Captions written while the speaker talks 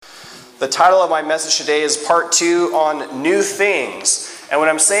The title of my message today is part 2 on new things. And when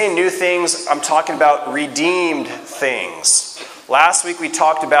I'm saying new things, I'm talking about redeemed things. Last week we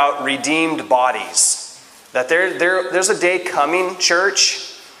talked about redeemed bodies. That there's a day coming,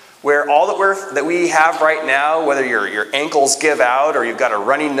 church, where all that we have right now, whether your ankles give out or you've got a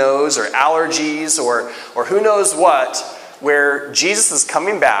runny nose or allergies or who knows what, where Jesus is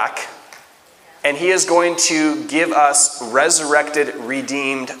coming back and he is going to give us resurrected,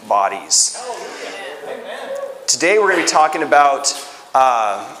 redeemed bodies. Today we're going to be talking about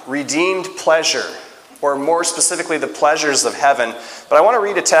redeemed pleasure, or more specifically the pleasures of heaven. But I want to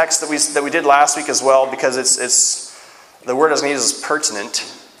read a text that we did last week as well, because it's the word I was going to use is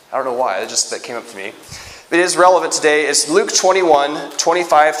pertinent. I don't know why, that came up to me. It is relevant today. It's Luke 21,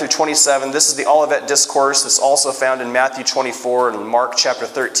 25 through 27. This is the Olivet Discourse. It's also found in Matthew 24 and Mark chapter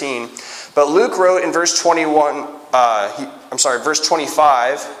 13. But Luke wrote in verse 21, verse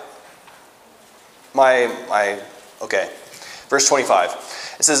 25. Verse 25.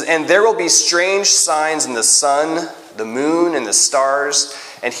 It says, "And there will be strange signs in the sun, the moon, and the stars.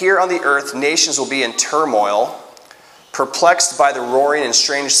 And here on the earth nations will be in turmoil, perplexed by the roaring and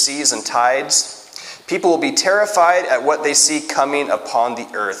strange seas and tides. People will be terrified at what they see coming upon the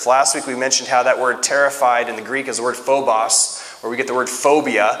earth." Last week we mentioned how that word terrified in the Greek is the word phobos, where we get the word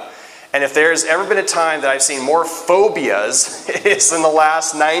phobia. And if there's ever been a time that I've seen more phobias, it's in the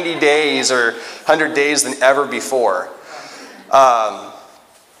last 90 days or 100 days than ever before.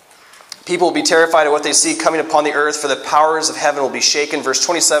 People will be terrified at what they see coming upon the earth, for the powers of heaven will be shaken. Verse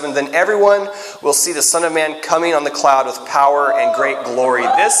 27, "Then everyone will see the Son of Man coming on the cloud with power and great glory."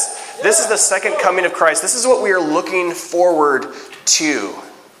 This is the second coming of Christ. This is what we are looking forward to.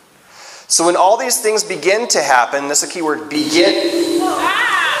 So when all these things begin to happen, that's a key word, begin.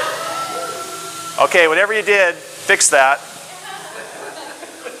 Okay, whatever you did, fix that.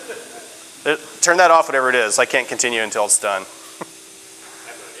 Turn that off, whatever it is. I can't continue until it's done.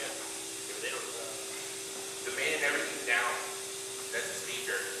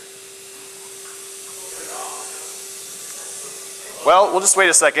 Well, we'll just wait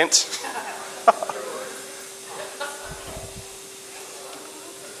a second.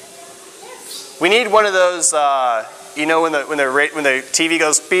 We need one of those, when the TV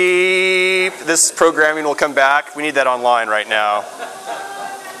goes beep, this programming will come back. We need that online right now.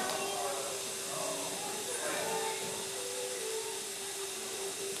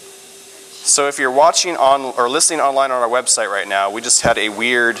 So if you're watching on or listening online on our website right now, we just had a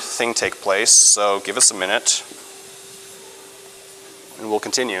weird thing take place, so give us a minute. And we'll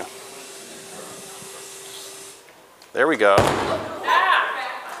continue. There we go.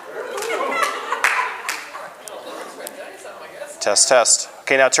 Test, test.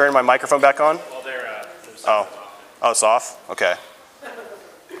 Okay, now turn my microphone back on. Oh, it's off? Okay.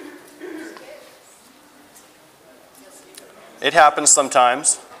 It happens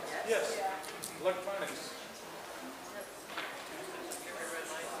sometimes. Yes. Electronics.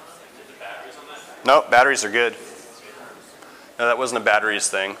 No, batteries are good. No, that wasn't a batteries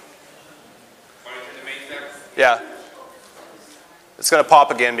thing. Yeah. It's going to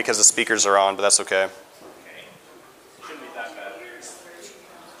pop again because the speakers are on, but that's okay. Shouldn't be that bad.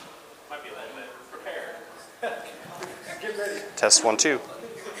 Might be a little bit prepared. Get ready. Test 1, 2.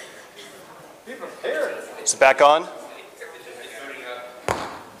 Be prepared. Is it back on?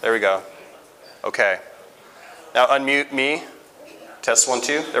 There we go. Okay. Now unmute me. Test 1,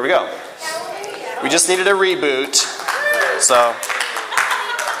 2. There we go. We just needed a reboot. So,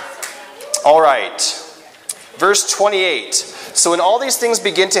 all right. Verse 28. "So when all these things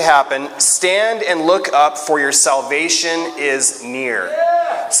begin to happen, stand and look up, for your salvation is near."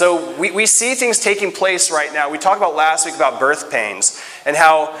 So we see things taking place right now. We talked about last week about birth pains, and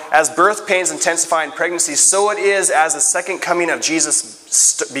how as birth pains intensify in pregnancy, so it is as the second coming of Jesus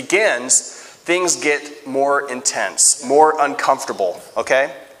begins, things get more intense, more uncomfortable.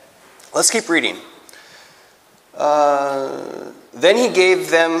 Okay? Let's keep reading. "Then he gave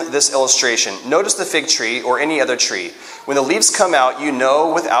them this illustration. Notice the fig tree or any other tree. When the leaves come out, you know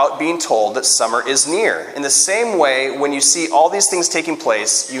without being told that summer is near. In the same way, when you see all these things taking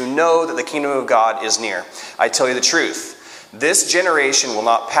place, you know that the kingdom of God is near. I tell you the truth. This generation will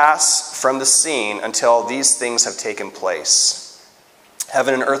not pass from the scene until these things have taken place.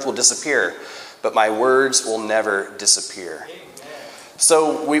 Heaven and earth will disappear, but my words will never disappear."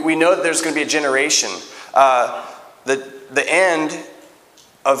 So we know that there's going to be a generation. The end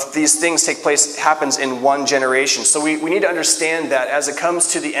of these things take place happens in one generation. So we need to understand that as it comes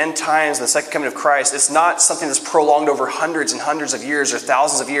to the end times and the second coming of Christ, it's not something that's prolonged over hundreds and hundreds of years or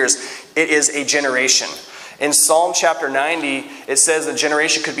thousands of years. It is a generation. In Psalm chapter 90, it says the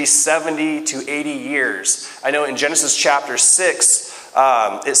generation could be 70 to 80 years. I know in Genesis chapter 6,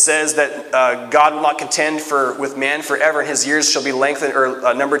 it says that God will not contend with man forever, and his years shall be lengthened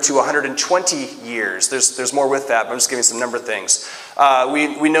or numbered to 120 years. There's more with that, but I'm just giving some number things.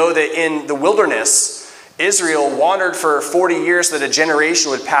 We know that in the wilderness, Israel wandered for 40 years so that a generation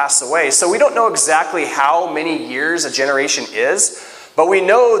would pass away. So we don't know exactly how many years a generation is, but we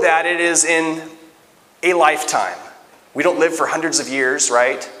know that it is in a lifetime. We don't live for hundreds of years,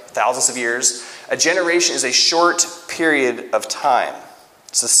 right? Thousands of years. A generation is a short period of time.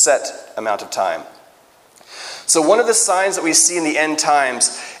 It's a set amount of time. So one of the signs that we see in the end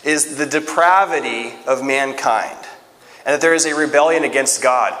times is the depravity of mankind, and that there is a rebellion against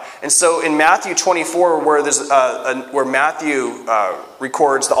God. And so in Matthew 24, where Matthew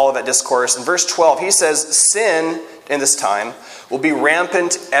records the Olivet Discourse, in verse 12, he says, sin in this time will be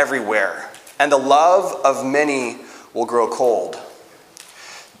rampant everywhere, and the love of many will grow cold.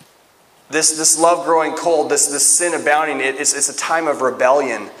 This love growing cold, this sin abounding, it's a time of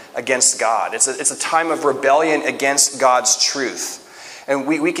rebellion against God. It's a time of rebellion against God's truth. And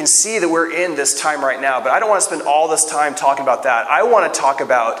we can see that we're in this time right now, but I don't want to spend all this time talking about that. I want to talk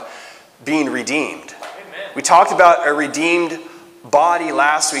about being redeemed. Amen. We talked about a redeemed body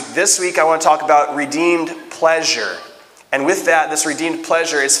last week. This week I want to talk about redeemed pleasure. And with that, this redeemed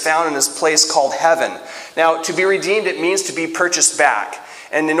pleasure is found in this place called heaven. Now, to be redeemed, it means to be purchased back.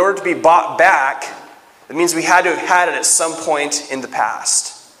 And in order to be bought back, it means we had to have had it at some point in the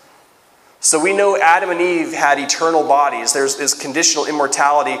past. So we know Adam and Eve had eternal bodies. There's conditional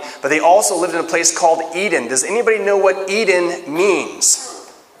immortality, but they also lived in a place called Eden. Does anybody know what Eden means?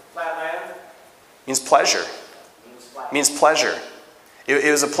 Flatland. Means pleasure. Means pleasure.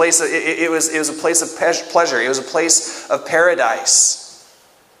 It was a place. It was a place of pleasure. It was a place of paradise.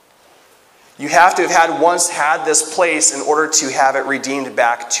 You have to have once had this place in order to have it redeemed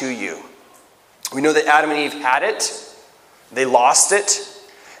back to you. We know that Adam and Eve had it. They lost it.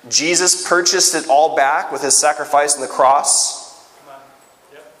 Jesus purchased it all back with his sacrifice on the cross.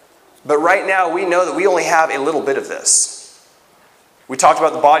 But right now we know that we only have a little bit of this. We talked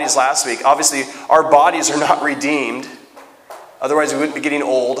about the bodies last week. Obviously, our bodies are not redeemed. Otherwise, we wouldn't be getting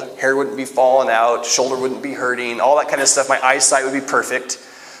old. Hair wouldn't be falling out. Shoulder wouldn't be hurting. All that kind of stuff. My eyesight would be perfect.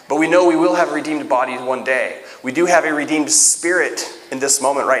 But we know we will have a redeemed body one day. We do have a redeemed spirit in this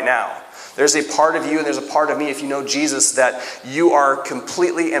moment right now. There's a part of you and there's a part of me, if you know Jesus, that you are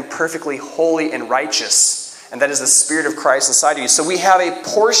completely and perfectly holy and righteous. And that is the Spirit of Christ inside of you. So we have a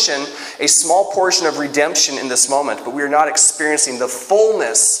portion, a small portion of redemption in this moment, but we are not experiencing the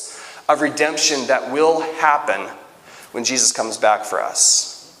fullness of redemption that will happen when Jesus comes back for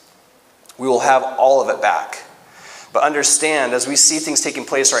us. We will have all of it back. But understand, as we see things taking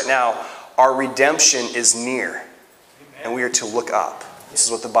place right now, our redemption is near. Amen. And we are to look up. This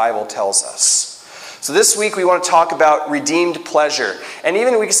is what the Bible tells us. So this week we want to talk about redeemed pleasure. And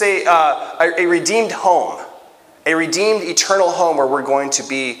even we can say a redeemed home. A redeemed eternal home where we're going to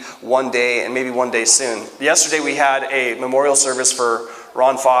be one day and maybe one day soon. Yesterday we had a memorial service for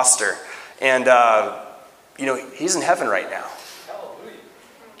Ron Foster. And he's in heaven right now.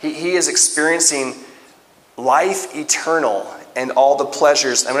 He is experiencing life eternal and all the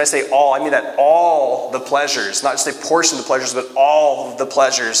pleasures. And when I say all, I mean that all the pleasures, not just a portion of the pleasures, but all the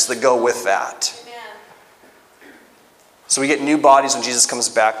pleasures that go with that. Amen. So we get new bodies when Jesus comes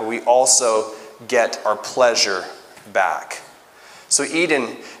back, but we also get our pleasure back. So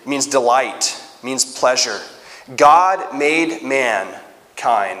Eden means delight, means pleasure. God made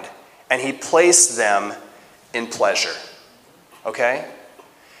mankind, and he placed them in pleasure. Okay?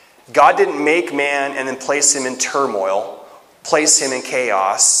 God didn't make man and then place him in turmoil, place him in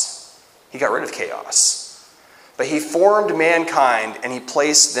chaos. He got rid of chaos. But he formed mankind and he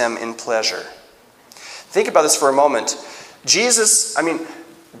placed them in pleasure. Think about this for a moment.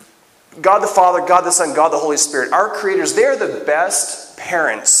 God the Father, God the Son, God the Holy Spirit, our creators, they're the best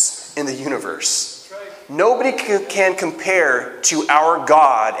parents in the universe. Nobody can compare to our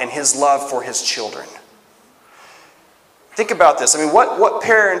God and his love for his children. Think about this. What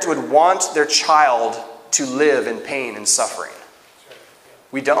parent would want their child to live in pain and suffering?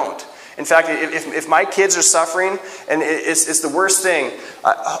 We don't. In fact, if my kids are suffering, and it's the worst thing,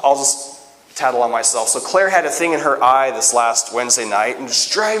 I'll just tattle on myself. So Claire had a thing in her eye this last Wednesday night, and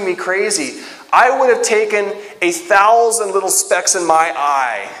it's driving me crazy. I would have taken 1,000 little specks in my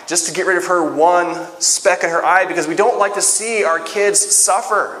eye just to get rid of her one speck in her eye, because we don't like to see our kids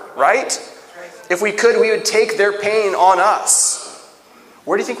suffer, right? If we could, we would take their pain on us.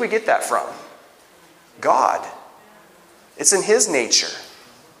 Where do you think we get that from? God. It's in his nature.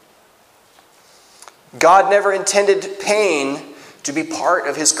 God never intended pain to be part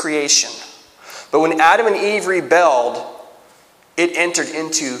of his creation. But when Adam and Eve rebelled, it entered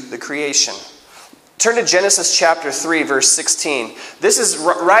into the creation. Turn to Genesis chapter 3, verse 16. This is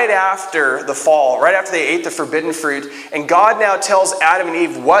right after the fall, right after they ate the forbidden fruit. And God now tells Adam and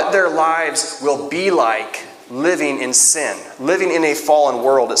Eve what their lives will be like living in sin, living in a fallen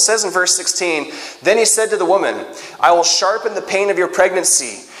world. It says in verse 16, "Then he said to the woman, I will sharpen the pain of your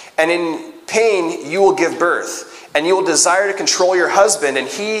pregnancy, and in pain you will give birth. And you will desire to control your husband, and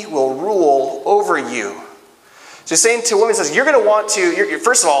he will rule over you." So he's saying to a woman, he says, you're going to want to,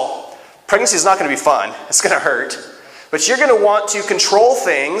 first of all, pregnancy is not going to be fun. It's going to hurt. But you're going to want to control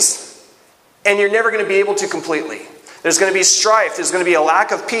things, and you're never going to be able to completely. There's going to be strife. There's going to be a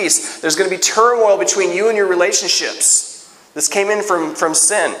lack of peace. There's going to be turmoil between you and your relationships. This came in from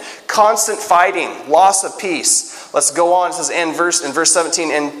sin. Constant fighting, loss of peace. Let's go on. It says in verse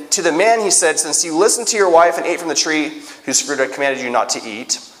 17, "And to the man he said, since you listened to your wife and ate from the tree whose fruit I commanded you not to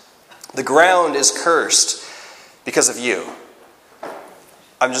eat, the ground is cursed because of you."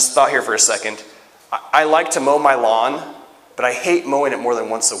 I'm just thought here for a second. I like to mow my lawn, but I hate mowing it more than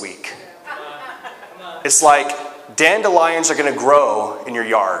once a week. It's like dandelions are going to grow in your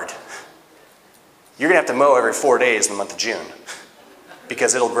yard. You're going to have to mow every 4 days in the month of June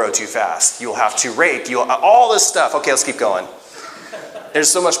because it'll grow too fast. You'll have to rake. All this stuff. Okay, let's keep going.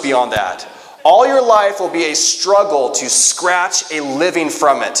 There's so much beyond that. All your life will be a struggle to scratch a living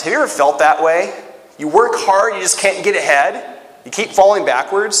from it. Have you ever felt that way? You work hard, you just can't get ahead. You keep falling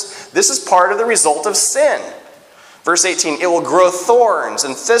backwards. This is part of the result of sin. Verse 18, "It will grow thorns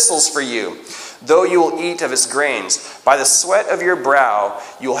and thistles for you, though you will eat of its grains. By the sweat of your brow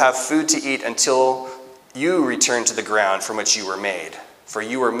you will have food to eat until you return to the ground from which you were made. For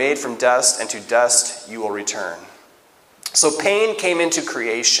you were made from dust, and to dust you will return." So pain came into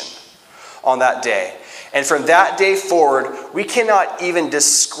creation on that day. And from that day forward, we cannot even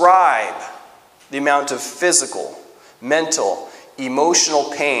describe the amount of physical, mental, emotional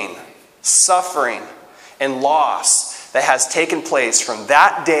pain, suffering, and loss that has taken place from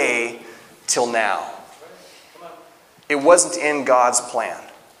that day till now. It wasn't in God's plan.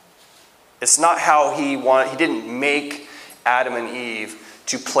 It's not how he wanted. He didn't make Adam and Eve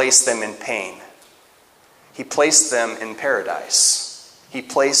to place them in pain. He placed them in paradise. He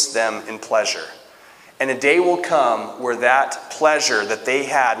placed them in pleasure. And a day will come where that pleasure that they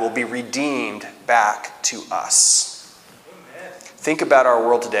had will be redeemed back to us. Think about our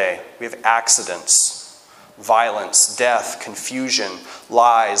world today. We have accidents, violence, death, confusion,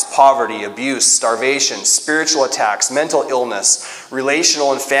 lies, poverty, abuse, starvation, spiritual attacks, mental illness,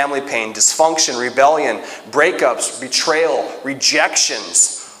 relational and family pain, dysfunction, rebellion, breakups, betrayal,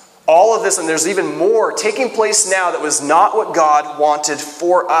 rejections. All of this, and there's even more taking place now that was not what God wanted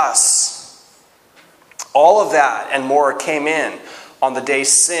for us. All of that and more came in on the day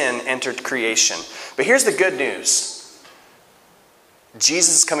sin entered creation. But here's the good news.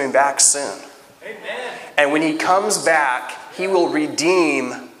 Jesus is coming back soon. Amen. And when he comes back, he will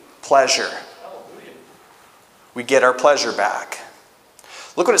redeem pleasure. Hallelujah. We get our pleasure back.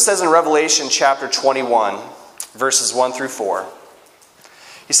 Look what it says in Revelation chapter 21, verses 1 through 4.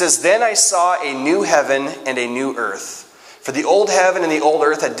 He says, "Then I saw a new heaven and a new earth. For the old heaven and the old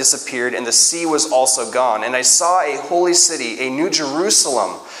earth had disappeared, and the sea was also gone. And I saw a holy city, a new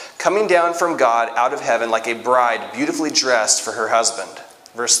Jerusalem, coming down from God out of heaven like a bride beautifully dressed for her husband."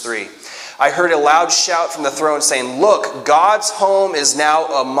 Verse 3. "I heard a loud shout from the throne saying, 'Look, God's home is now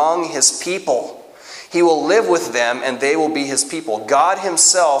among his people. He will live with them, and they will be his people. God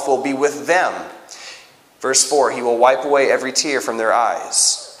himself will be with them.' Verse 4. "He will wipe away every tear from their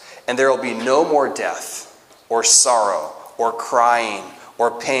eyes, and there will be no more death, or sorrow, or crying, or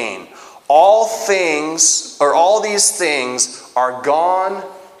pain. All these things are gone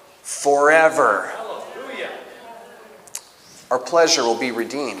forever." Hallelujah. Our pleasure will be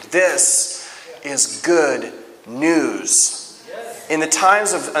redeemed. This is good news. In the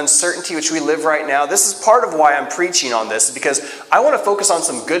times of uncertainty which we live right now, this is part of why I'm preaching on this, because I want to focus on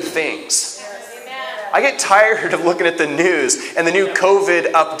some good things. I get tired of looking at the news and the new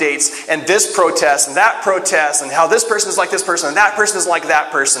COVID updates and this protest and that protest and how this person is like this person and that person is like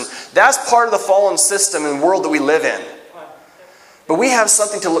that person. That's part of the fallen system and world that we live in. But we have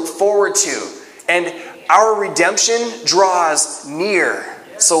something to look forward to, and our redemption draws near.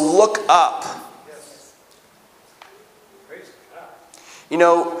 So look up. You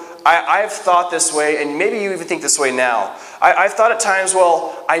know, I've thought this way, and maybe you even think this way now. I've thought at times,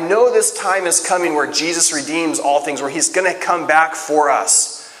 well, I know this time is coming where Jesus redeems all things, where he's going to come back for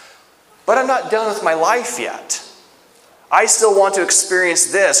us. But I'm not done with my life yet. I still want to experience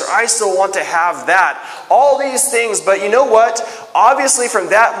this, or I still want to have that. All these things, but you know what? Obviously from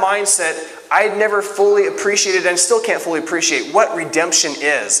that mindset, I never fully appreciated and still can't fully appreciate what redemption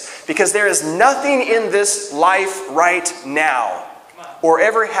is. Because there is nothing in this life right now, or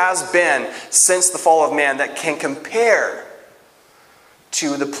ever has been since the fall of man, that can compare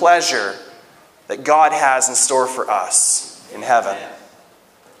to the pleasure that God has in store for us in heaven.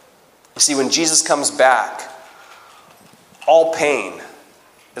 You see, when Jesus comes back, all pain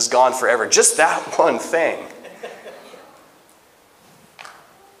is gone forever. Just that one thing.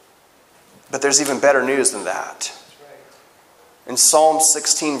 But there's even better news than that. In Psalm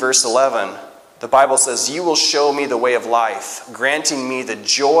 16, verse 11, the Bible says, "You will show me the way of life, granting me the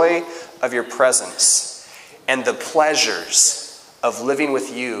joy of your presence and the pleasures of living with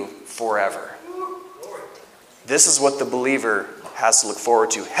you forever." This is what the believer has to look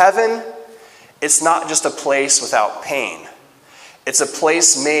forward to. Heaven, it's not just a place without pain. It's a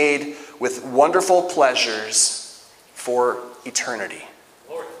place made with wonderful pleasures for eternity.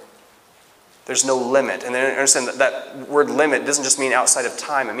 There's no limit. And then understand that word limit doesn't just mean outside of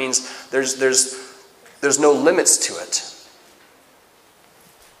time. It means there's no limits to it.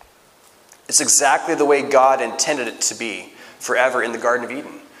 It's exactly the way God intended it to be forever in the Garden of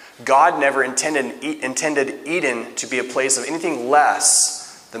Eden. God never intended Eden to be a place of anything less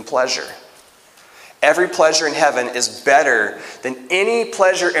than pleasure. Every pleasure in heaven is better than any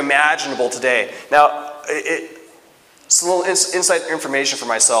pleasure imaginable today. Now, it's a little inside information for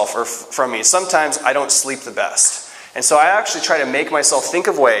myself, or from me. Sometimes I don't sleep the best. And so I actually try to make myself think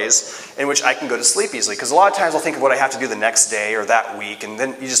of ways in which I can go to sleep easily. Because a lot of times I'll think of what I have to do the next day or that week, and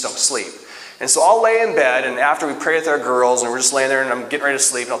then you just don't sleep. And so I'll lay in bed, and after we pray with our girls, and we're just laying there, and I'm getting ready to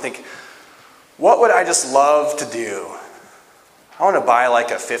sleep, and I'll think, what would I just love to do? I want to buy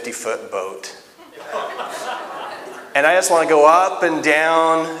like a 50-foot boat. And I just want to go up and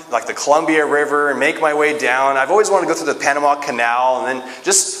down like the Columbia River and make my way down. I've always wanted to go through the Panama Canal and then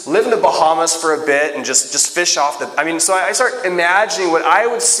just live in the Bahamas for a bit and just fish off the... so I start imagining what I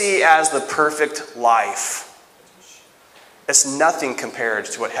would see as the perfect life. It's nothing compared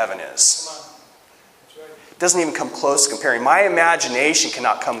to what heaven is. It doesn't even come close to comparing. My imagination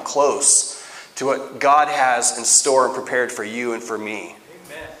cannot come close to what God has in store and prepared for you and for me.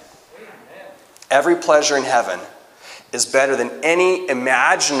 Every pleasure in heaven is better than any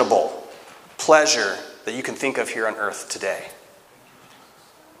imaginable pleasure that you can think of here on earth today.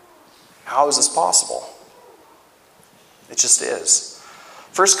 How is this possible? It just is.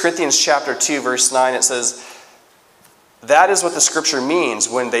 1 Corinthians chapter 2, verse 9, it says, "That is what the scripture means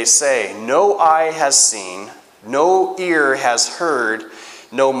when they say, 'No eye has seen, no ear has heard,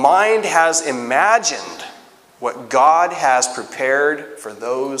 no mind has imagined what God has prepared for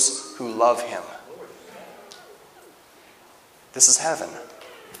those who love him.'" This is heaven.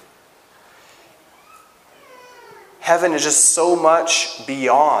 Heaven is just so much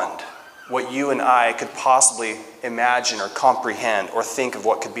beyond what you and I could possibly imagine or comprehend or think of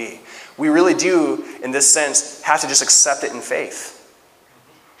what could be. We really do, in this sense, have to just accept it in faith.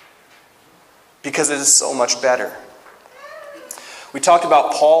 Because it is so much better. We talked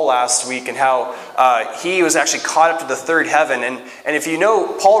about Paul last week and how he was actually caught up to the third heaven. And if you know,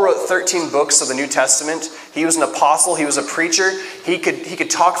 Paul wrote 13 books of the New Testament. He was an apostle. He was a preacher. He could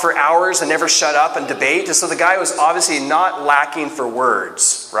talk for hours and never shut up and debate. And so the guy was obviously not lacking for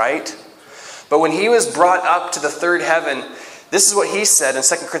words, right? But when he was brought up to the third heaven, this is what he said in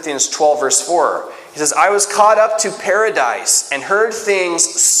 2 Corinthians 12, verse 4. He says, "I was caught up to paradise and heard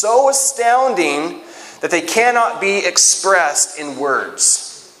things so astounding that they cannot be expressed in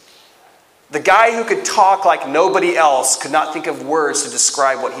words." The guy who could talk like nobody else could not think of words to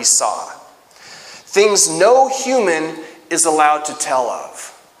describe what he saw. Things no human is allowed to tell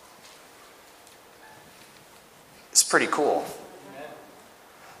of. It's pretty cool.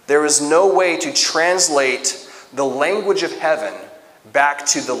 There is no way to translate the language of heaven back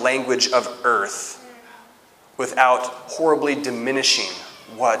to the language of earth without horribly diminishing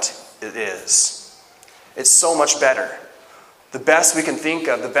what it is. It's so much better. The best we can think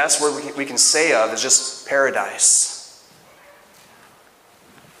of, the best word we can say of is just paradise.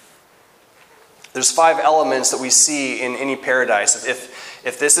 There's 5 elements that we see in any paradise.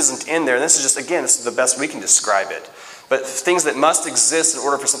 If this isn't in there, this is just, again, this is the best we can describe it. But things that must exist in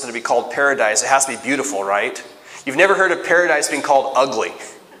order for something to be called paradise, it has to be beautiful, right? You've never heard of paradise being called ugly.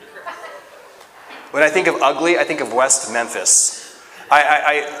 When I think of ugly, I think of West Memphis.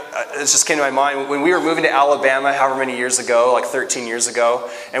 It just came to my mind when we were moving to Alabama however many years ago, like 13 years ago,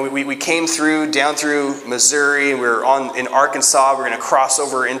 and we came down through Missouri, and we were in Arkansas. We were going to cross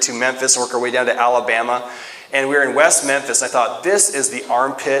over into Memphis and work our way down to Alabama. And we were in West Memphis. I thought, this is the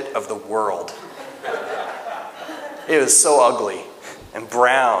armpit of the world. It was so ugly and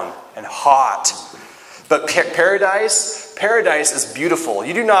brown and hot. But paradise is beautiful.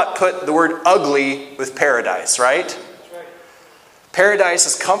 You do not put the word ugly with paradise, right? That's right. Paradise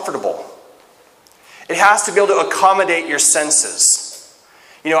is comfortable. It has to be able to accommodate your senses.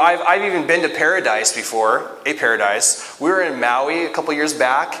 You know, I've even been to paradise before, a paradise. We were in Maui a couple years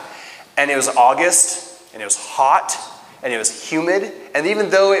back, and it was August, and it was hot, and it was humid. And even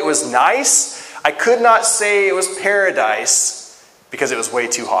though it was nice, I could not say it was paradise because it was way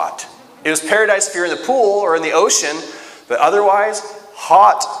too hot. It was paradise if you're in the pool or in the ocean, but otherwise,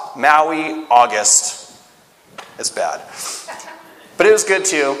 hot Maui, August. It's bad. But it was good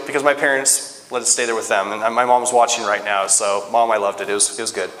too, because my parents let us stay there with them. And my mom's watching right now, so Mom, I loved it. It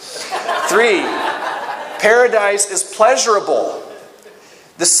was good. 3, paradise is pleasurable.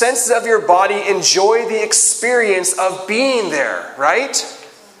 The senses of your body enjoy the experience of being there, right?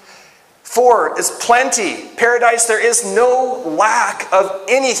 4 is plenty. Paradise, there is no lack of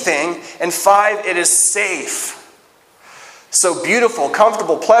anything. And 5, it is safe. So beautiful,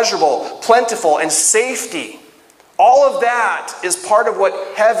 comfortable, pleasurable, plentiful, and safety. All of that is part of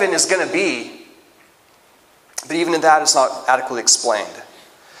what heaven is going to be. But even in that, it's not adequately explained.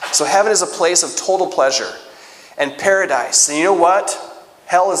 So heaven is a place of total pleasure. And paradise, and you know what?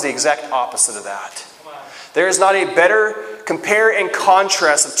 Hell is the exact opposite of that. There is not a better compare and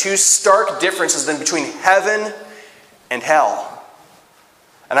contrast of 2 stark differences than between heaven and hell.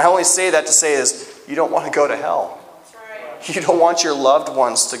 And I only say that to say is, you don't want to go to hell. That's right. You don't want your loved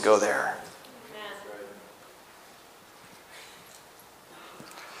ones to go there.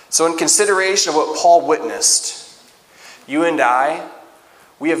 So in consideration of what Paul witnessed, you and I,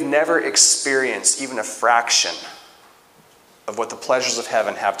 we have never experienced even a fraction of what the pleasures of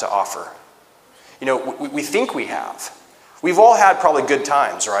heaven have to offer. You know, we think we have. We've all had probably good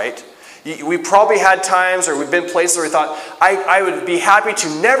times, right? We probably had times, or we've been places where we thought, I would be happy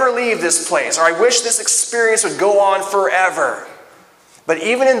to never leave this place, or I wish this experience would go on forever. But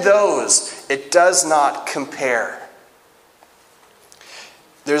even in those, it does not compare.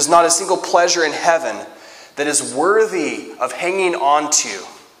 There's not a single pleasure in heaven that is worthy of hanging on to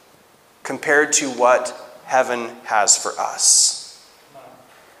compared to what heaven has for us.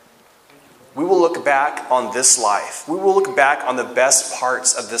 We will look back on this life. We will look back on the best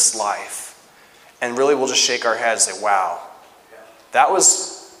parts of this life. And really we'll just shake our heads and say, wow, that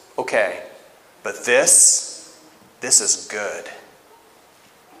was okay. But this is good.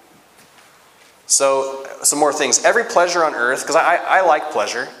 So, some more things. Every pleasure on earth, because I like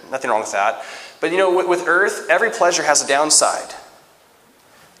pleasure. Nothing wrong with that. But you know, with earth, every pleasure has a downside.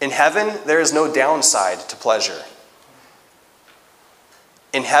 In heaven, there is no downside to pleasure.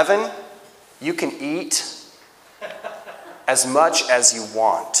 In heaven, you can eat as much as you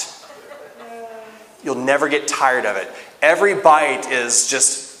want. You'll never get tired of it. Every bite is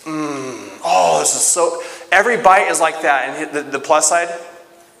just, this is so... Every bite is like that. And the plus side,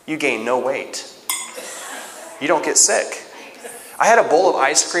 you gain no weight. You don't get sick. I had a bowl of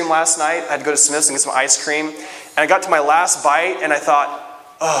ice cream last night. I had to go to Smith's and get some ice cream. And I got to my last bite and I thought,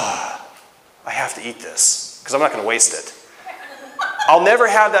 I have to eat this because I'm not going to waste it. I'll never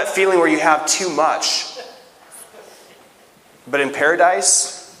have that feeling where you have too much. But in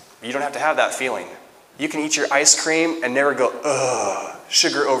paradise, you don't have to have that feeling. You can eat your ice cream and never go,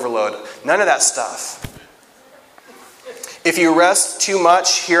 sugar overload. None of that stuff. If you rest too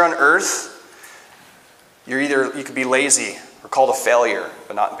much here on earth, you could be lazy or called a failure,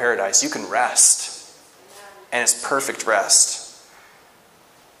 but not in paradise. You can rest. And it's perfect rest.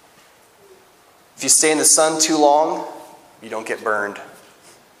 If you stay in the sun too long, you don't get burned.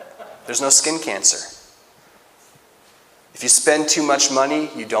 There's no skin cancer. If you spend too much money,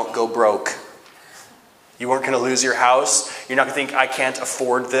 you don't go broke. You weren't going to lose your house. You're not going to think, I can't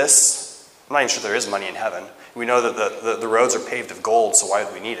afford this. I'm not even sure there is money in heaven. We know that the roads are paved of gold, so why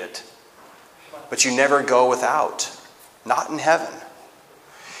would we need it? But you never go without. Not in heaven.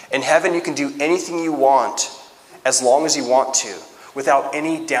 In heaven, you can do anything you want as long as you want to, without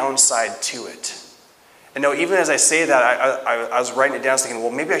any downside to it. And no, even as I say that, I was writing it down thinking,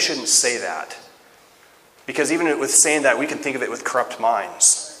 well, maybe I shouldn't say that. Because even with saying that, we can think of it with corrupt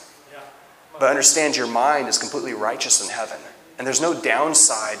minds. But understand, your mind is completely righteous in heaven. And there's no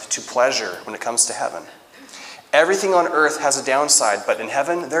downside to pleasure when it comes to heaven. Everything on earth has a downside, but in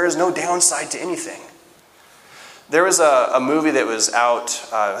heaven, there is no downside to anything. There was a movie that was out,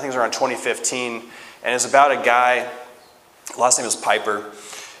 I think it was around 2015, and it's about a guy, last name was Piper,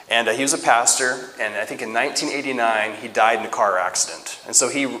 And he was a pastor, and I think in 1989, he died in a car accident. And so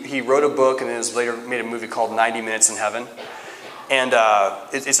he wrote a book, and then was later made a movie called 90 Minutes in Heaven. And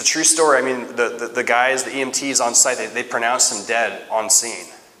it's a true story. I mean, the guys, the EMTs on site, they pronounced him dead on scene.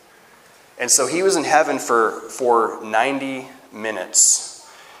 And so he was in heaven for 90 minutes.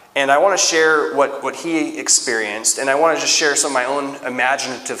 And I want to share what he experienced, and I want to just share some of my own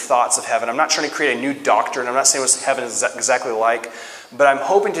imaginative thoughts of heaven. I'm not trying to create a new doctrine. I'm not saying what heaven is exactly like, but I'm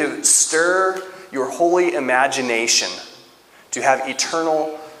hoping to stir your holy imagination to have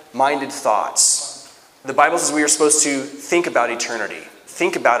eternal-minded thoughts. The Bible says we are supposed to think about eternity.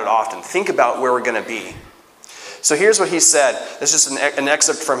 Think about it often. Think about where we're going to be. So here's what he said. This is just an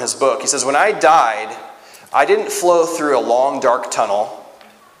excerpt from his book. He says, "When I died, I didn't flow through a long, dark tunnel.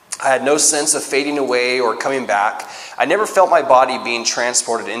 I had no sense of fading away or coming back. I never felt my body being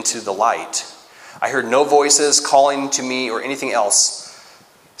transported into the light. I heard no voices calling to me or anything else.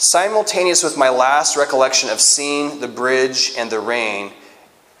 Simultaneous with my last recollection of seeing the bridge and the rain,"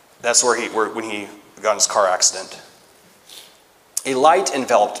 that's when he got in his car accident, "a light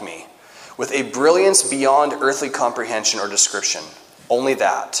enveloped me with a brilliance beyond earthly comprehension or description. Only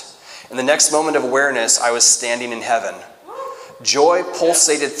that. In the next moment of awareness, I was standing in heaven. Joy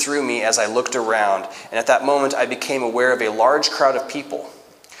pulsated through me as I looked around, and at that moment I became aware of a large crowd of people.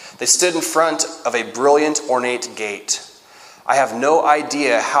 They stood in front of a brilliant, ornate gate. I have no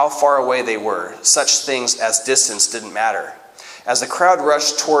idea how far away they were. Such things as distance didn't matter. As the crowd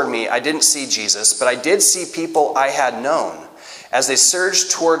rushed toward me, I didn't see Jesus, but I did see people I had known. As they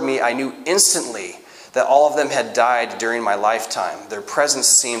surged toward me, I knew instantly that all of them had died during my lifetime. Their presence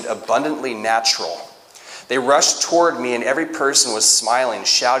seemed abundantly natural. They rushed toward me, and every person was smiling,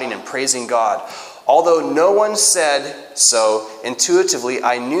 shouting, and praising God. Although no one said so, intuitively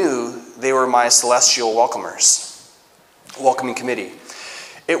I knew they were my celestial welcoming committee.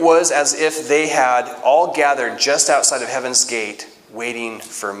 It was as if they had all gathered just outside of heaven's gate, waiting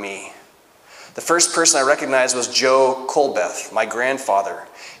for me. The first person I recognized was Joe Colbeth, my grandfather.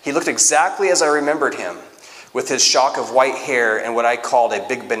 He looked exactly as I remembered him, with his shock of white hair and what I called a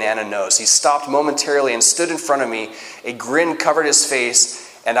big banana nose. He stopped momentarily and stood in front of me. A grin covered his face,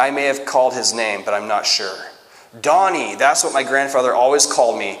 and I may have called his name, but I'm not sure. Donnie, that's what my grandfather always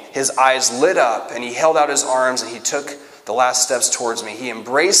called me. His eyes lit up, and he held out his arms, and he took the last steps towards me. He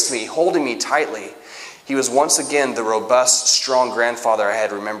embraced me, holding me tightly. He was once again the robust, strong grandfather I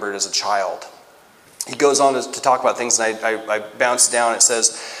had remembered as a child. He goes on to talk about things, and I bounced down. It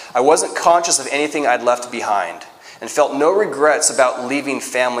says, I wasn't conscious of anything I'd left behind and felt no regrets about leaving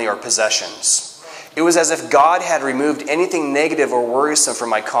family or possessions. It was as if God had removed anything negative or worrisome from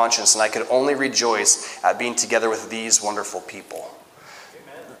my conscience, and I could only rejoice at being together with these wonderful people.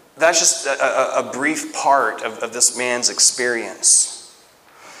 Amen. That's just a brief part of this man's experience.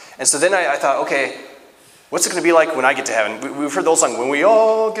 And so then I thought, okay, what's it going to be like when I get to heaven? We've heard those songs, when we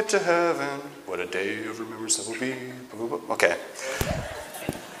all get to heaven, what a day of remembrance it will be. Okay.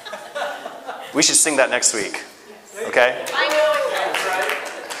 We should sing that next week. Okay? I know.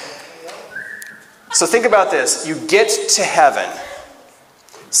 So think about this. You get to heaven.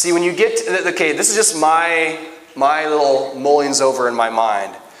 See, when you get to, okay, this is just my little mullings over in my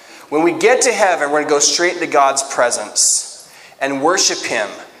mind. When we get to heaven, we're going to go straight into God's presence and worship Him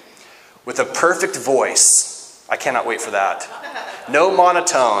with a perfect voice. I cannot wait for that. No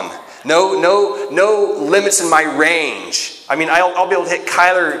monotone. No limits in my range. I mean, I'll be able to hit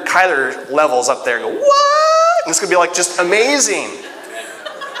Kyler levels up there and go, what? And it's going to be like just amazing.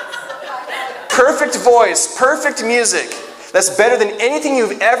 Perfect voice, perfect music. That's better than anything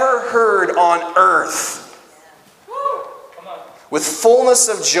you've ever heard on earth. With fullness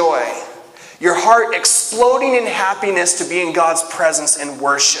of joy. Your heart exploding in happiness to be in God's presence and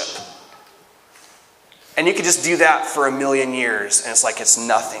worship. And you could just do that for 1,000,000 years, and it's like it's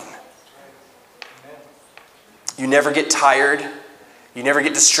nothing. You never get tired. You never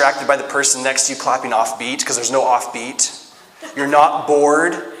get distracted by the person next to you clapping off beat, because there's no off beat. You're not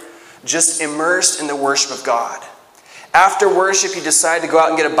bored. Just immersed in the worship of God. After worship, you decide to go out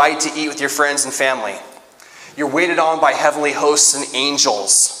and get a bite to eat with your friends and family. You're waited on by heavenly hosts and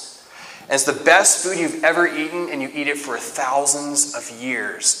angels. And it's the best food you've ever eaten, and you eat it for thousands of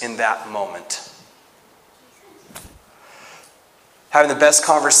years in that moment. Having the best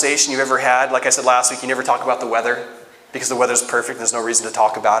conversation you've ever had. Like I said last week, you never talk about the weather because the weather's perfect. There's no reason to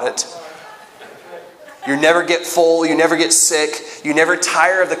talk about it. You never get full. You never get sick. You never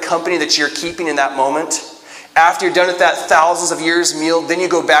tire of the company that you're keeping in that moment. After you're done with that thousands of years meal, then you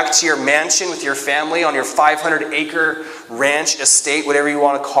go back to your mansion with your family on your 500-acre ranch estate, whatever you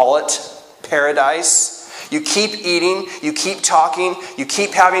want to call it, paradise. You keep eating, you keep talking, you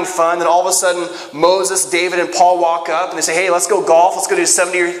keep having fun. Then all of a sudden, Moses, David, and Paul walk up and they say, hey, let's go golf. Let's go do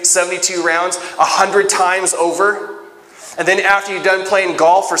 70 or 72 rounds 100 times over. And then after you're done playing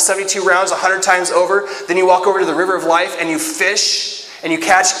golf for 72 rounds 100 times over, then you walk over to the river of life and you fish and you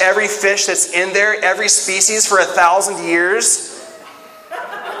catch every fish that's in there, every species for 1,000 years.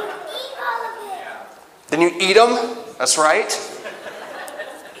 Then you eat them. That's right.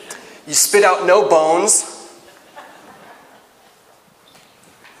 You spit out no bones.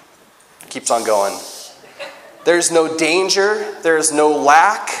 Keeps on going. There's no danger. There is no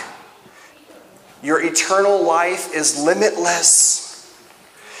lack. Your eternal life is limitless.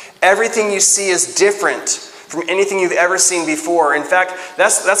 Everything you see is different from anything you've ever seen before. In fact,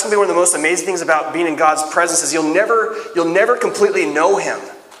 that's going to be one of the most amazing things about being in God's presence is you'll never completely know Him.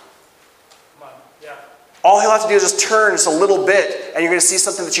 All He'll have to do is just turn just a little bit and you're going to see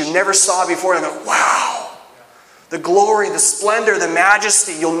something that you never saw before and go, wow! The glory, the splendor, the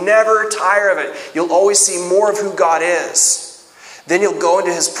majesty. You'll never tire of it. You'll always see more of who God is. Then you'll go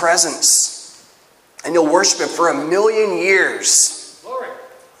into His presence and you'll worship Him for 1,000,000 years. Glory.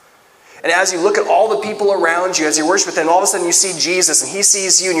 And as you look at all the people around you, as you worship with Him, all of a sudden you see Jesus and He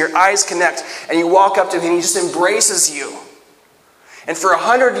sees you and your eyes connect and you walk up to Him and He just embraces you. And for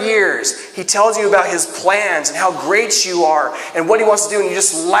 100 years, He tells you about His plans and how great you are and what He wants to do, and you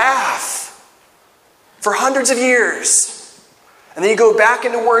just laugh for hundreds of years. And then you go back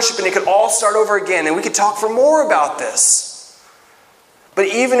into worship and it could all start over again, and we could talk for more about this. But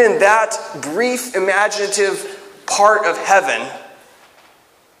even in that brief, imaginative part of heaven,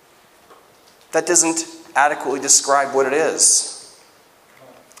 that doesn't adequately describe what it is.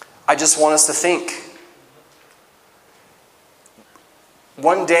 I just want us to think.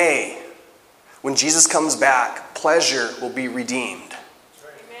 One day, when Jesus comes back, pleasure will be redeemed.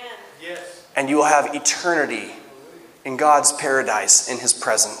 Amen. Yes. And you will have eternity in God's paradise in His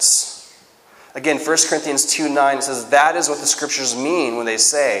presence. Again, 1 Corinthians 2:9 says, that is what the Scriptures mean when they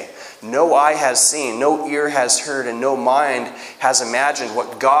say, no eye has seen, no ear has heard, and no mind has imagined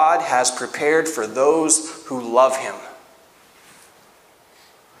what God has prepared for those who love Him.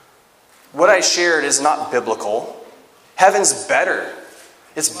 What I shared is not biblical. Heaven's better.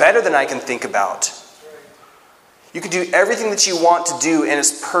 It's better than I can think about. You can do everything that you want to do and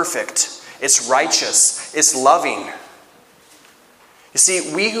it's perfect. It's righteous. It's loving. You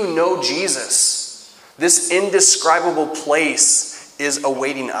see, we who know Jesus, this indescribable place is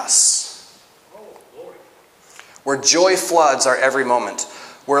awaiting us. Where joy floods our every moment.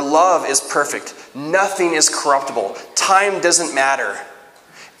 Where love is perfect. Nothing is corruptible. Time doesn't matter.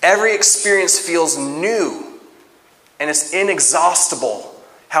 Every experience feels new. And it's inexhaustible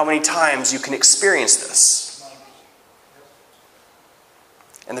how many times you can experience this.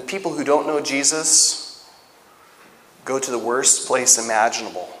 And the people who don't know Jesus go to the worst place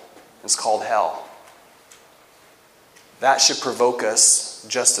imaginable. It's called hell. That should provoke us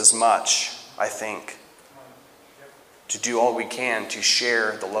just as much, I think, to do all we can to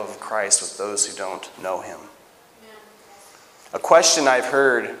share the love of Christ with those who don't know Him. A question I've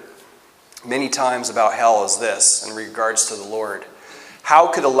heard many times about hell is this in regards to the Lord.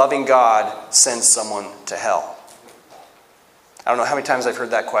 How could a loving God send someone to hell? I don't know how many times I've heard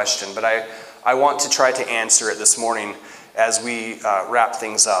that question, but I want to try to answer it this morning as we wrap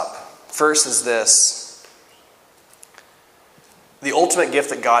things up. First is this. The ultimate gift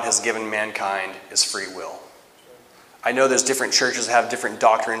that God has given mankind is free will. I know there's different churches that have different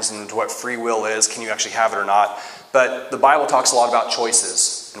doctrines into what free will is. Can you actually have it or not? But the Bible talks a lot about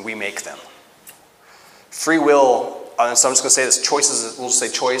choices, and we make them. Free will, so I'm just going to say this, choices, we'll just say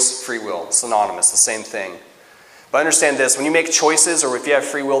choice, free will, synonymous, the same thing. But understand this, when you make choices or if you have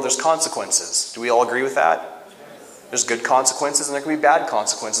free will, there's consequences. Do we all agree with that? There's good consequences and there can be bad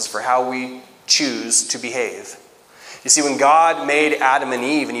consequences for how we choose to behave. You see, when God made Adam and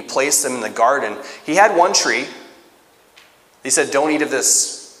Eve and He placed them in the garden, He had one tree. He said, don't eat of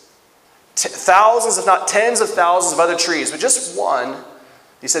this. Thousands, if not tens of thousands of other trees, but just one,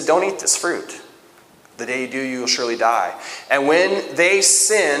 He said, don't eat this fruit. The day you do, you will surely die. And when they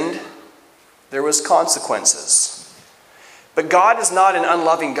sinned, there was consequences. But God is not an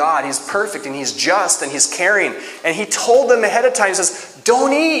unloving God. He's perfect and He's just and He's caring. And He told them ahead of time, He says,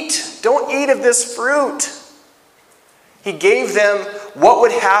 don't eat. Don't eat of this fruit. He gave them what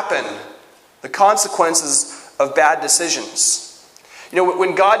would happen, the consequences of bad decisions. You know,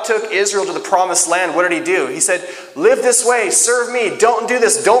 when God took Israel to the promised land, what did He do? He said, live this way, serve me, don't do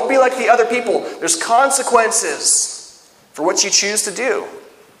this, don't be like the other people. There's consequences for what you choose to do.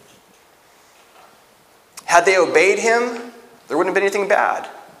 Had they obeyed Him, there wouldn't have been anything bad.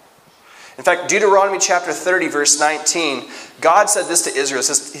 In fact, Deuteronomy chapter 30, verse 19, God said this to Israel.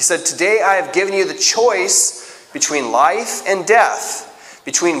 He said, "Today I have given you the choice between life and death,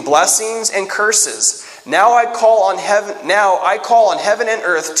 between blessings and curses. Now I call on heaven and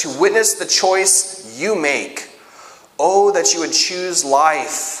earth to witness the choice you make. Oh, that you would choose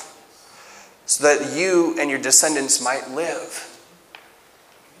life, so that you and your descendants might live."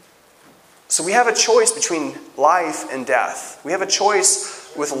 So we have a choice between life and death. We have a choice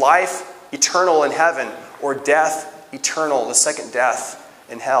with life eternal in heaven or death eternal, the second death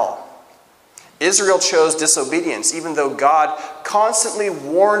in hell. Israel chose disobedience, even though God constantly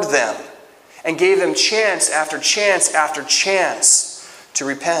warned them and gave them chance after chance after chance to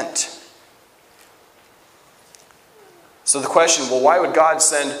repent. So the question, well, why would God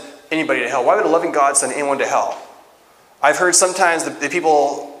send anybody to hell? Why would a loving God send anyone to hell? I've heard sometimes the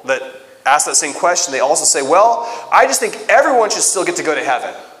people that ask that same question, they also say, well, I just think everyone should still get to go to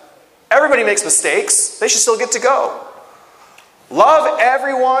heaven. Everybody makes mistakes. They should still get to go. Love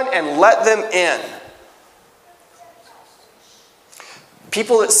everyone and let them in.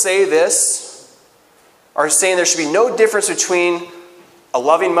 People that say this are saying there should be no difference between a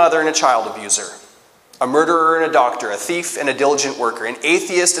loving mother and a child abuser, a murderer and a doctor, a thief and a diligent worker, an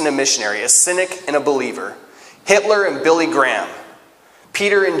atheist and a missionary, a cynic and a believer, Hitler and Billy Graham,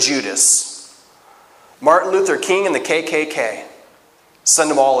 Peter and Judas, Martin Luther King and the KKK.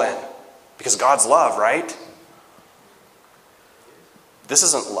 Send them all in. Because God's love, right? This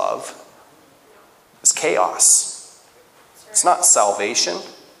isn't love. It's chaos. It's not salvation.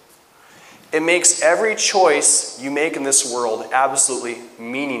 It makes every choice you make in this world absolutely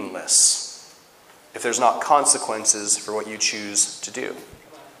meaningless if there's not consequences for what you choose to do.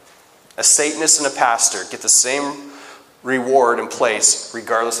 A Satanist and a pastor get the same reward and place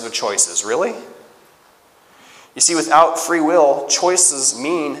regardless of their choices. Really? You see, without free will, choices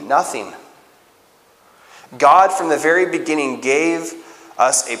mean nothing. God, from the very beginning, gave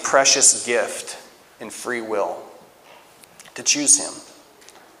us a precious gift in free will to choose Him.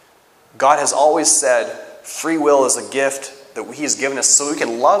 God has always said free will is a gift that He has given us so we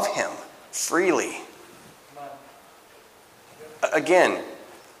can love Him freely. Again,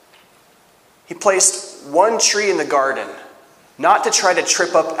 He placed one tree in the garden, not to try to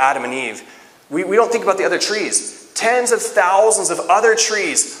trip up Adam and Eve. We don't think about the other trees. Tens of thousands of other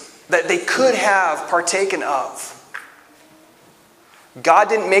trees that they could have partaken of. God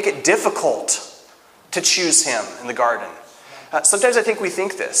didn't make it difficult to choose Him in the garden. Sometimes I think we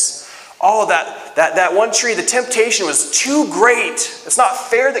think this. Oh, that one tree, the temptation was too great. It's not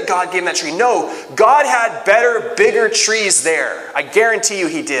fair that God gave him that tree. No, God had better, bigger trees there. I guarantee you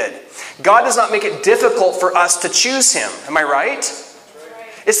He did. God does not make it difficult for us to choose Him. Am I right?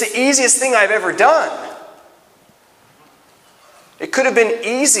 It's the easiest thing I've ever done. It could have been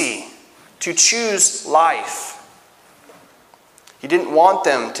easy to choose life. He didn't want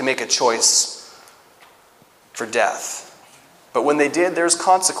them to make a choice for death. But when they did, there's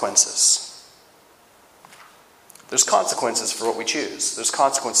consequences. There's consequences for what we choose. There's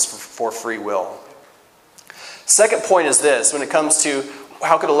consequences for free will. Second point is this. When it comes to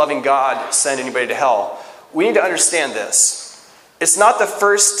how could a loving God send anybody to hell, we need to understand this. It's not the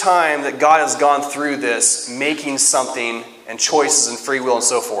first time that God has gone through this, making something and choices and free will and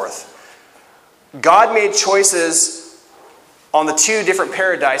so forth. God made choices on the two different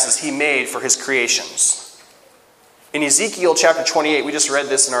paradises He made for His creations. In Ezekiel chapter 28, we just read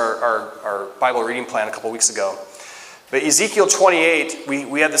this in our Bible reading plan a couple weeks ago. But Ezekiel 28,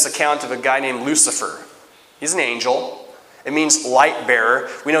 we have this account of a guy named Lucifer. He's an angel. It means light bearer.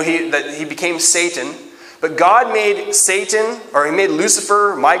 We know that he became Satan. But God made Satan, or He made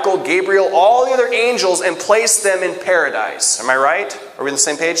Lucifer, Michael, Gabriel, all the other angels and placed them in paradise. Am I right? Are we on the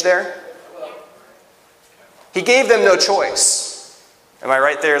same page there? He gave them no choice. Am I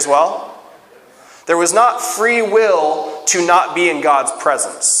right there as well? There was not free will to not be in God's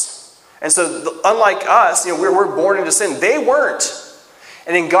presence. And so unlike us, we're born into sin. They weren't.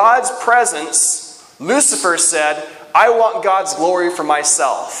 And in God's presence, Lucifer said, I want God's glory for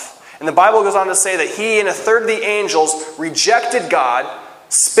myself. And the Bible goes on to say that he and a third of the angels rejected God,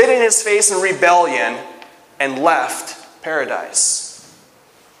 spit in His face in rebellion, and left paradise.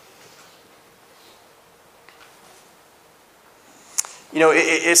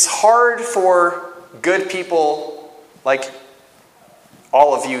 It's hard for good people like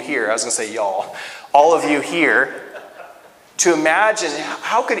all of you here, I was going to say y'all, all of you here, to imagine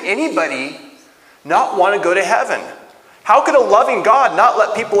how could anybody not want to go to heaven? How could a loving God not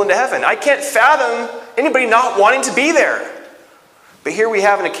let people into heaven? I can't fathom anybody not wanting to be there. But here we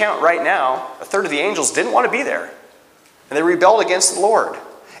have an account right now. A third of the angels didn't want to be there. And they rebelled against the Lord.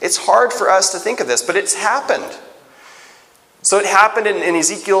 It's hard for us to think of this, but it's happened. So it happened in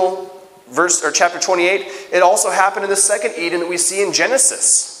Ezekiel chapter 28. It also happened in the second Eden that we see in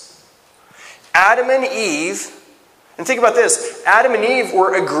Genesis. Adam and Eve, and think about this, Adam and Eve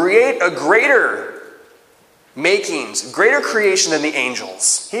were a greater makings, greater creation than the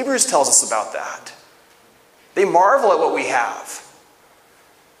angels. Hebrews tells us about that. They marvel at what we have.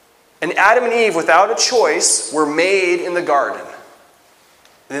 And Adam and Eve, without a choice, were made in the garden.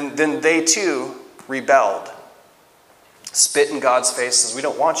 Then they too rebelled. Spit in God's face, says, we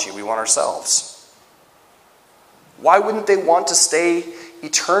don't want you, we want ourselves. Why wouldn't they want to stay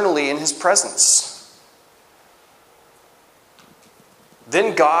eternally in his presence?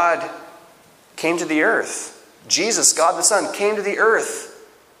 Then God came to the earth. Jesus, God the Son, came to the earth.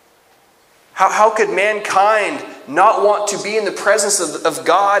 How could mankind not want to be in the presence of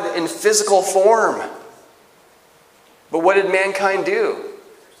God in physical form? But what did mankind do?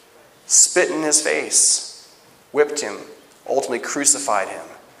 Spit in his face, whipped him, ultimately crucified him,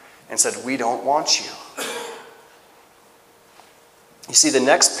 and said, we don't want you. You see, the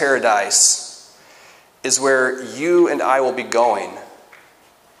next paradise is where you and I will be going.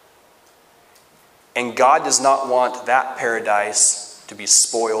 And God does not want that paradise to be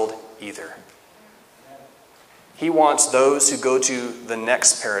spoiled either. He wants those who go to the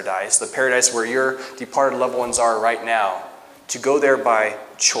next paradise, the paradise where your departed loved ones are right now, to go there by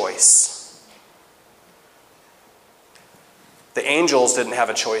choice. The angels didn't have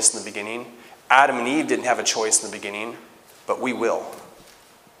a choice in the beginning. Adam and Eve didn't have a choice in the beginning, but we will.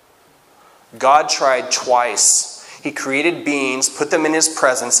 God tried twice. He created beings, put them in his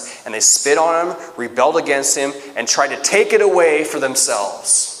presence, and they spit on him, rebelled against him, and tried to take it away for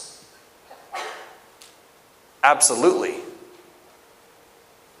themselves. Absolutely.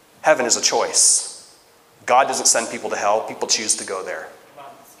 Heaven is a choice. God doesn't send people to hell. People choose to go there.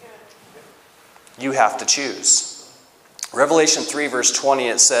 You have to choose. Revelation 3 verse 20,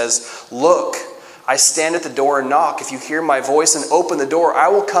 it says, look, I stand at the door and knock. If you hear my voice and open the door, I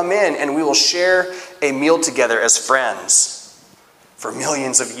will come in and we will share a meal together as friends for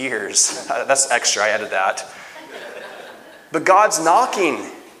millions of years. That's extra, I added that. But God's knocking.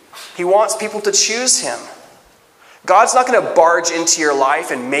 He wants people to choose him. God's not going to barge into your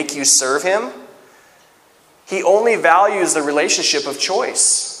life and make you serve him. He only values the relationship of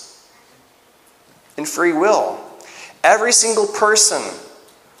choice and free will. Every single person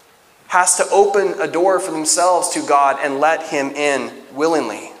has to open a door for themselves to God and let him in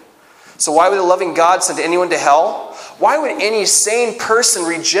willingly. So why would a loving God send anyone to hell? Why would any sane person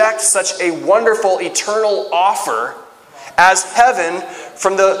reject such a wonderful eternal offer as heaven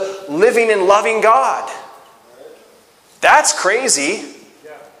from the living and loving God? That's crazy.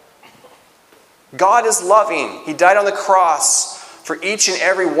 God is loving. He died on the cross for each and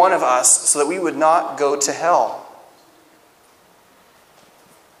every one of us so that we would not go to hell.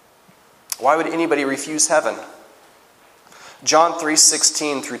 Why would anybody refuse heaven? John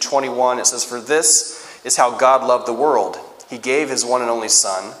 3:16 through 21, it says, for this is how God loved the world. He gave his one and only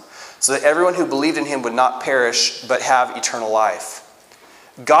Son, so that everyone who believed in him would not perish, but have eternal life.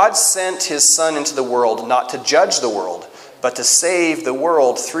 God sent his Son into the world not to judge the world, but to save the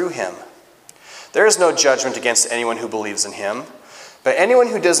world through him. There is no judgment against anyone who believes in him, but anyone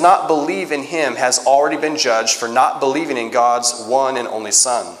who does not believe in him has already been judged for not believing in God's one and only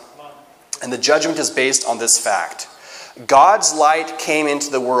Son. And the judgment is based on this fact. God's light came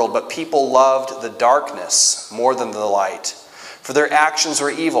into the world, but people loved the darkness more than the light, for their actions were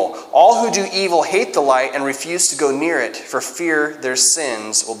evil. All who do evil hate the light and refuse to go near it, for fear their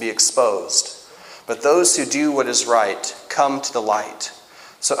sins will be exposed. But those who do what is right come to the light,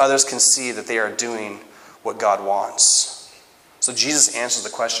 so others can see that they are doing what God wants. So Jesus answers the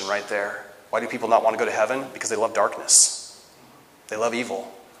question right there. Why do people not want to go to heaven? Because they love darkness. They love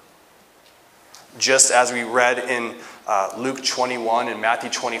evil. Just as we read in Luke 21 and Matthew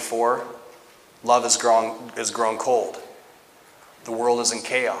 24, love has grown cold. The world is in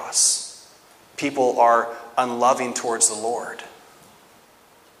chaos. People are unloving towards the Lord.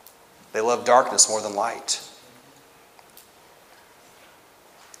 They love darkness more than light.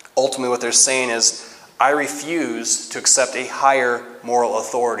 Ultimately, what they're saying is, I refuse to accept a higher moral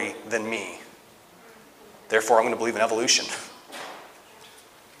authority than me. Therefore, I'm going to believe in evolution.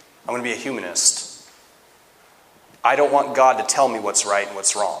 I'm going to be a humanist. I don't want God to tell me what's right and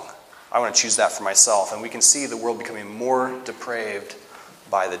what's wrong. I want to choose that for myself. And we can see the world becoming more depraved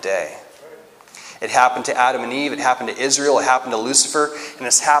by the day. It happened to Adam and Eve. It happened to Israel. It happened to Lucifer. And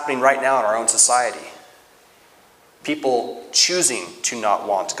it's happening right now in our own society. People choosing to not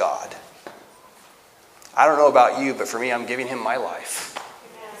want God. I don't know about you, but for me, I'm giving him my life.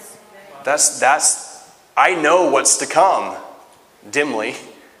 I know what's to come, dimly,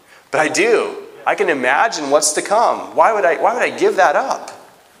 but I do. I can imagine what's to come. Why would I give that up?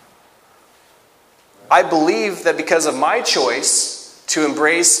 I believe that because of my choice to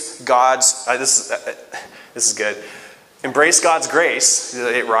embrace God's, this is good, embrace God's grace,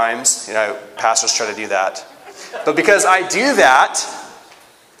 it rhymes, pastors try to do that. But because I do that,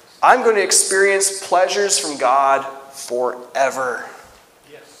 I'm going to experience pleasures from God forever.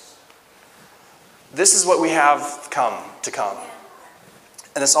 Yes. This is what we have to come.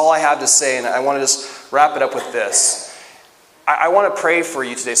 And that's all I have to say, and I want to just wrap it up with this. I want to pray for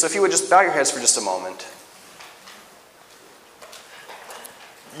you today. So if you would just bow your heads for just a moment.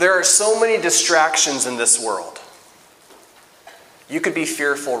 There are so many distractions in this world. You could be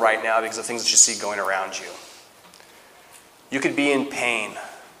fearful right now because of things that you see going around you. You could be in pain.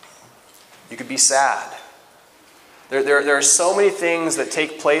 You could be sad. There are so many things that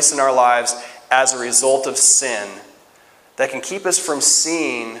take place in our lives as a result of sin that can keep us from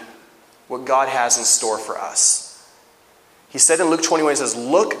seeing what God has in store for us. He said in Luke 21, he says,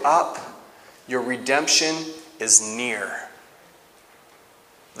 "Look up, your redemption is near."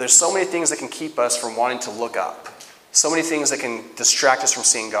 There's so many things that can keep us from wanting to look up. So many things that can distract us from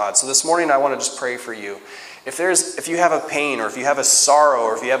seeing God. So this morning I want to just pray for you. If you have a pain, or if you have a sorrow,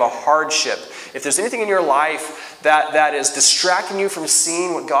 or if you have a hardship, if there's anything in your life that is distracting you from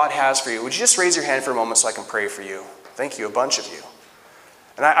seeing what God has for you, would you just raise your hand for a moment so I can pray for you? Thank you, a bunch of you.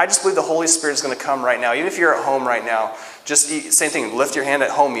 And I just believe the Holy Spirit is going to come right now. Even if you're at home right now, just same thing, lift your hand at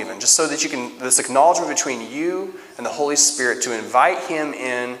home even, just so that you can, this acknowledgement between you and the Holy Spirit to invite Him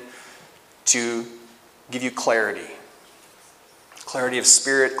in to give you clarity. Clarity of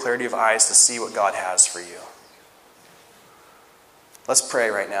spirit, clarity of eyes to see what God has for you. Let's pray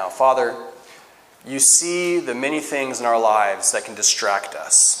right now. Father, you see the many things in our lives that can distract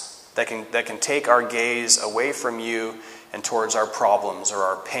us, that can take our gaze away from you and towards our problems or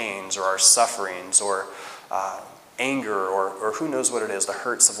our pains or our sufferings or anger or who knows what it is, the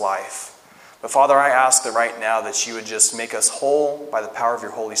hurts of life. But Father, I ask that right now that you would just make us whole by the power of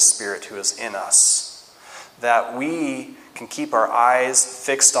your Holy Spirit who is in us, that we can keep our eyes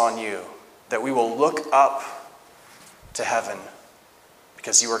fixed on you, that we will look up to heaven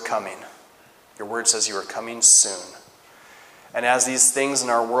because you are coming. Your word says you are coming soon. And as these things in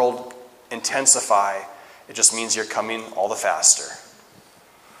our world intensify, it just means you're coming all the faster.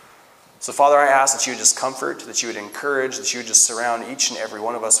 So Father, I ask that you would just comfort, that you would encourage, that you would just surround each and every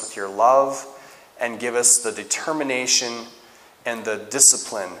one of us with your love and give us the determination and the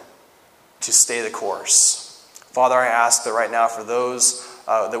discipline to stay the course. Father, I ask that right now for those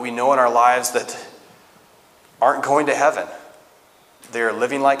that we know in our lives that aren't going to heaven, they're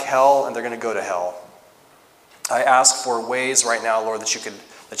living like hell and they're going to go to hell. I ask for ways right now, Lord, that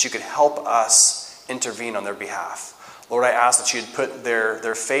you could help us intervene on their behalf. Lord, I ask that you'd put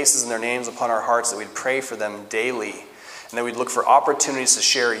their faces and their names upon our hearts, that we'd pray for them daily, and that we'd look for opportunities to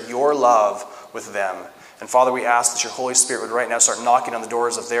share your love with them. And Father, we ask that your Holy Spirit would right now start knocking on the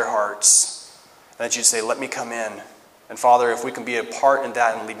doors of their hearts, and that you'd say, let me come in. And Father, if we can be a part in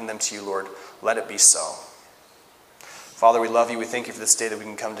that and leading them to you, Lord, let it be so. Father, we love you. We thank you for this day that we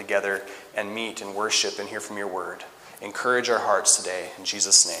can come together and meet and worship and hear from your word. Encourage our hearts today. In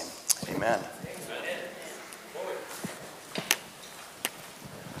Jesus' name, amen.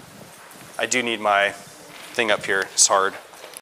 I do need my thing up here. It's hard.